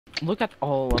Look at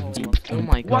all of these. Oh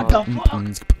my What god. the fuck?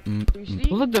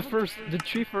 Seriously? Look the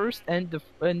tree first and the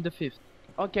fifth.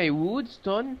 Okay, wood,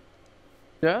 stone,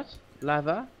 dirt,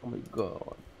 lava. Oh my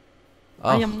god.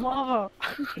 I am lava.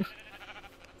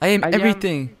 I am I am-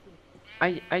 everything.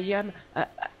 I am.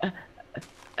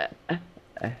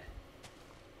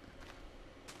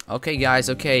 Okay, guys.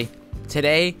 Okay,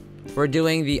 today we're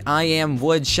doing the I am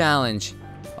wood challenge.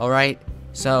 All right.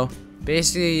 So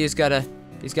basically, you just gotta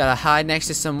hide next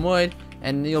to some wood,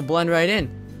 and you'll blend right in,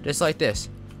 just like this.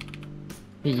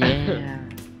 Yeah.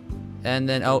 And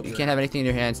then you can't have anything in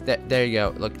your hands. There you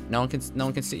go. Look, no one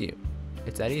can see you.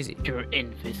 It's that easy. You're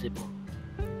invisible.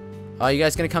 Are you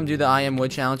guys gonna come do the I am wood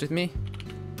challenge with me?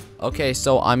 Okay,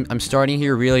 so I'm starting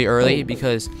here really early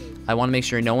because I want to make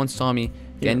sure no one saw me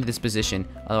get into this position.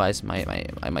 Otherwise,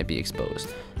 I might be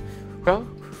exposed. Bro.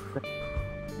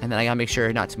 And then I gotta make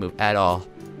sure not to move at all.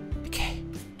 Okay.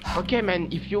 Okay, man.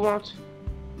 If you want,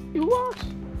 you want.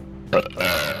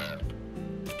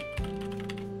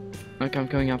 Okay, I'm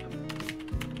going up.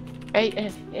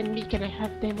 Hey, and me, can I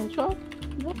have diamond sword?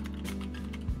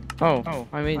 Oh,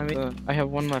 I mean, I have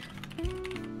one left.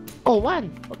 Oh,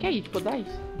 one. Okay, it's for dice.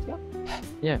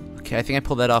 Yeah. Okay, I think I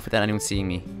pulled that off without anyone seeing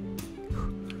me.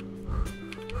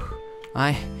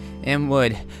 I am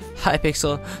wood.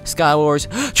 Hypixel Skywars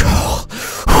Troll.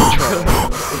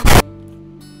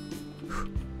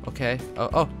 Okay.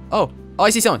 Oh! I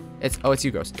see someone. It's you,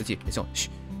 Gross. It's you. It's someone. Shh.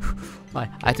 I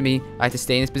have to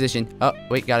stay in this position. Oh,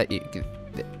 wait, got it.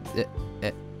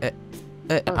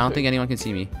 I don't think anyone can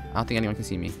see me.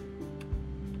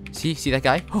 See that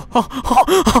guy?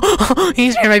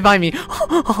 He's right by me.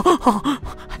 I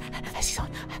see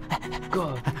someone.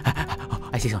 God.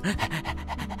 I see someone.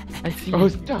 I see. Oh,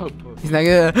 stop. He's not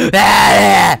good.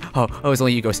 Oh, it's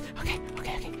only you, Ghost. Okay.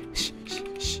 Shh.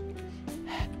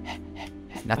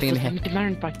 Nothing in the hand. Make an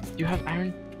iron back. Do you have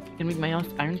iron? Can we make my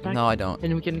iron back? No, I don't.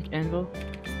 And we can anvil.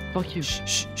 Fuck you.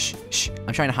 Shh.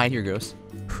 I'm trying to hide here, Ghost.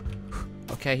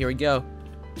 Okay, here we go.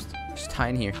 Just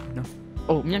hide in here. No.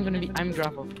 Oh, me, I'm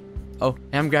gravel. Oh,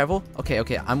 I'm gravel?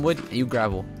 Okay. I'm wood, you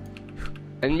gravel.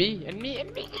 And me.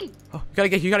 Oh, you gotta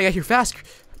get here fast.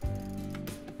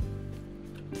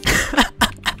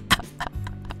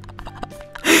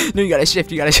 No, you gotta shift,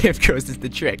 Ghost. It's the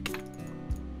trick.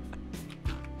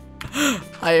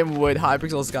 I am wood,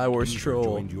 Hypixel Skywars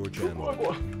Troll.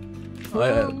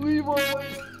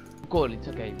 Cool, it's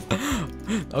okay.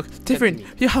 Okay, different.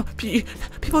 Yeah,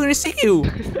 people are gonna see you.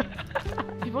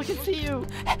 People can see you.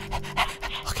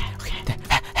 Okay.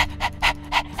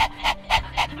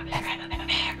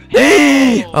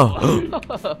 Oh.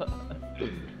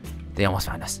 They almost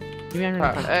found us. Give me iron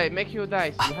back. Hey, make your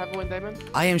dice. You have one diamond?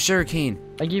 I am sugarcane.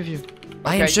 I give you.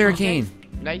 I am sugarcane.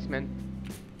 Nice, man.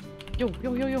 Yo.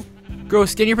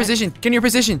 Gross, get in your position.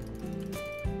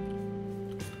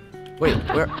 Wait,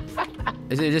 where?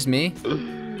 Is it just me?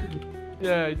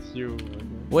 Yeah, it's you.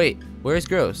 Wait, where's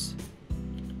Gross?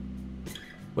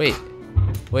 Wait.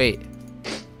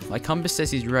 My compass says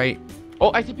he's right.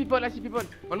 Oh, I see people.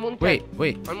 On mountain.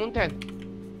 Wait. On mountain.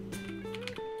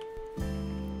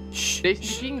 Shh. They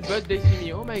sleeping, but they see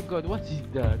me. Oh my god, what is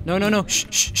that? No.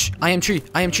 Shh. I am tree.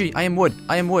 I am wood.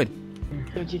 I am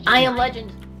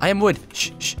legend. I am wood.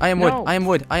 Shh. I am wood. No. I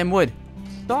am wood.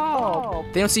 Stop.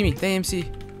 They don't see me. They AMC.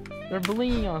 They're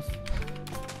bullying us.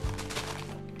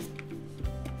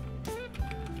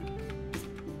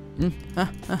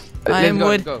 I am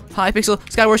wood. Go. Hypixel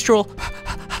Skywars Troll.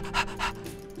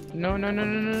 No.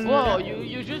 Whoa,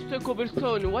 you just a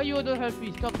cobblestone. Why you don't help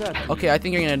me? Stop that. Okay, I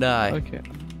think you're gonna die. Okay.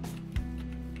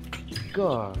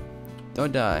 God.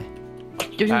 Don't die.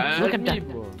 Look at that.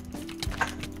 bro.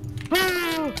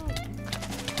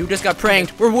 Dude just got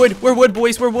pranked. We're wood,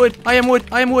 boys. We're wood. I am wood.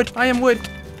 Well,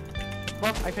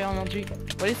 I failed an LG.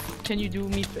 What is? Can you do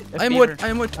me a I am favor?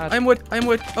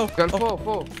 wood. Gun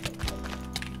four.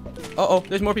 Oh,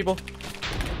 there's more people.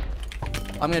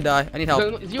 I'm gonna die. I need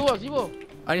help. Zero.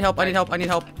 I need help.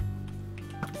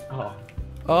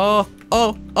 Oh.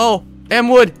 Oh. I'm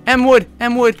wood.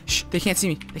 Shh. They can't see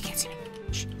me.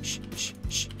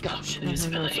 Shh. Gosh, No,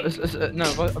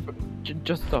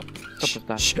 just stop. Stop with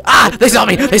that. Shh. Ah! They saw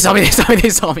me.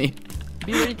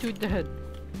 Be ready to hit the head.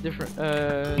 Different.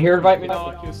 Here, invite me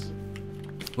now, Ocuos.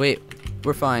 Wait,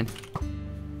 we're fine.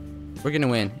 We're gonna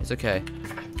win. It's okay.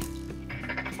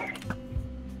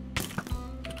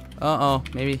 Uh-oh.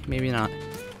 Maybe not.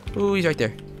 Ooh, he's right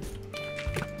there.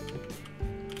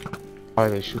 Oh,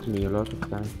 they shoot me a lot of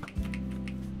time.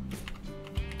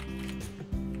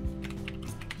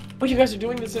 Oh, you guys are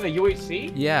doing this in a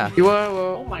UHC? Yeah. You are.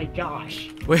 Oh my gosh.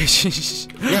 Wait. Shh.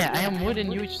 Yeah, I am wood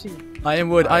and UHC. I am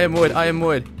wood. I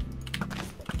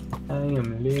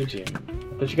am legend.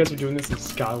 I thought you guys were doing this in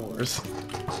Sky Wars.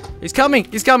 He's coming.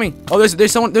 He's coming. Oh,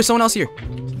 there's someone else here.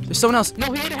 There's someone else.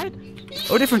 No, he had a head.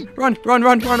 Oh, different. Run.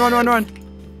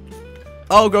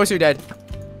 Oh, Ghost, you're dead.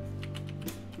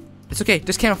 It's okay.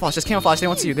 Just camouflage. They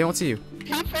won't see you.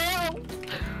 He failed.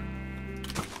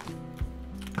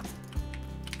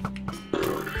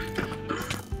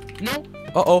 No.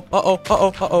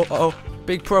 Uh-oh.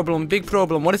 Big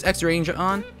problem. What is X range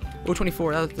on? Oh,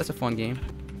 24. That's a fun game.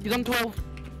 He's on 12.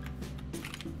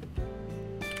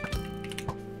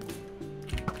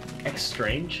 X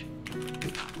Strange?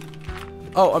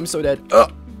 Oh, I'm so dead.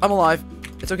 I'm alive.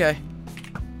 It's okay.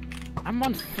 I'm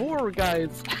on 4,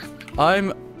 guys.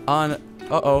 I'm on.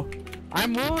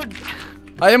 I'm wood.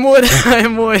 I am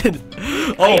wood.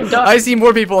 Oh, I see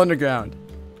more people underground.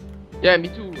 Yeah, me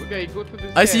too. Okay, go to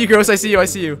this. I see you, Gross. I see you.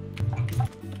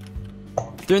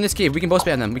 They're in this cave. We can both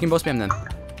spam them.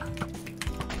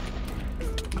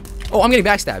 Oh, I'm getting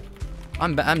backstabbed.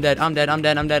 I'm dead.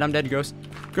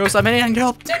 Gross, I need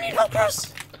help.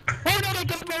 Gross. Oh no, they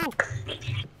don't know.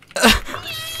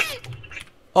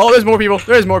 Oh, there's more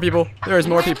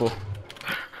people.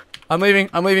 I'm leaving.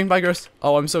 Bye, Gross.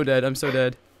 Oh, I'm so dead.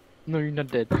 No, you're not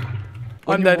dead.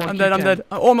 I'm dead.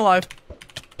 Oh, I'm alive.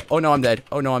 Oh no, I'm dead.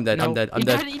 I'm dead.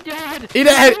 Eat the head. Eat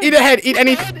the head. Eat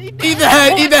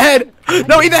the head.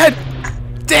 No, eat the head.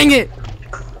 Dang it.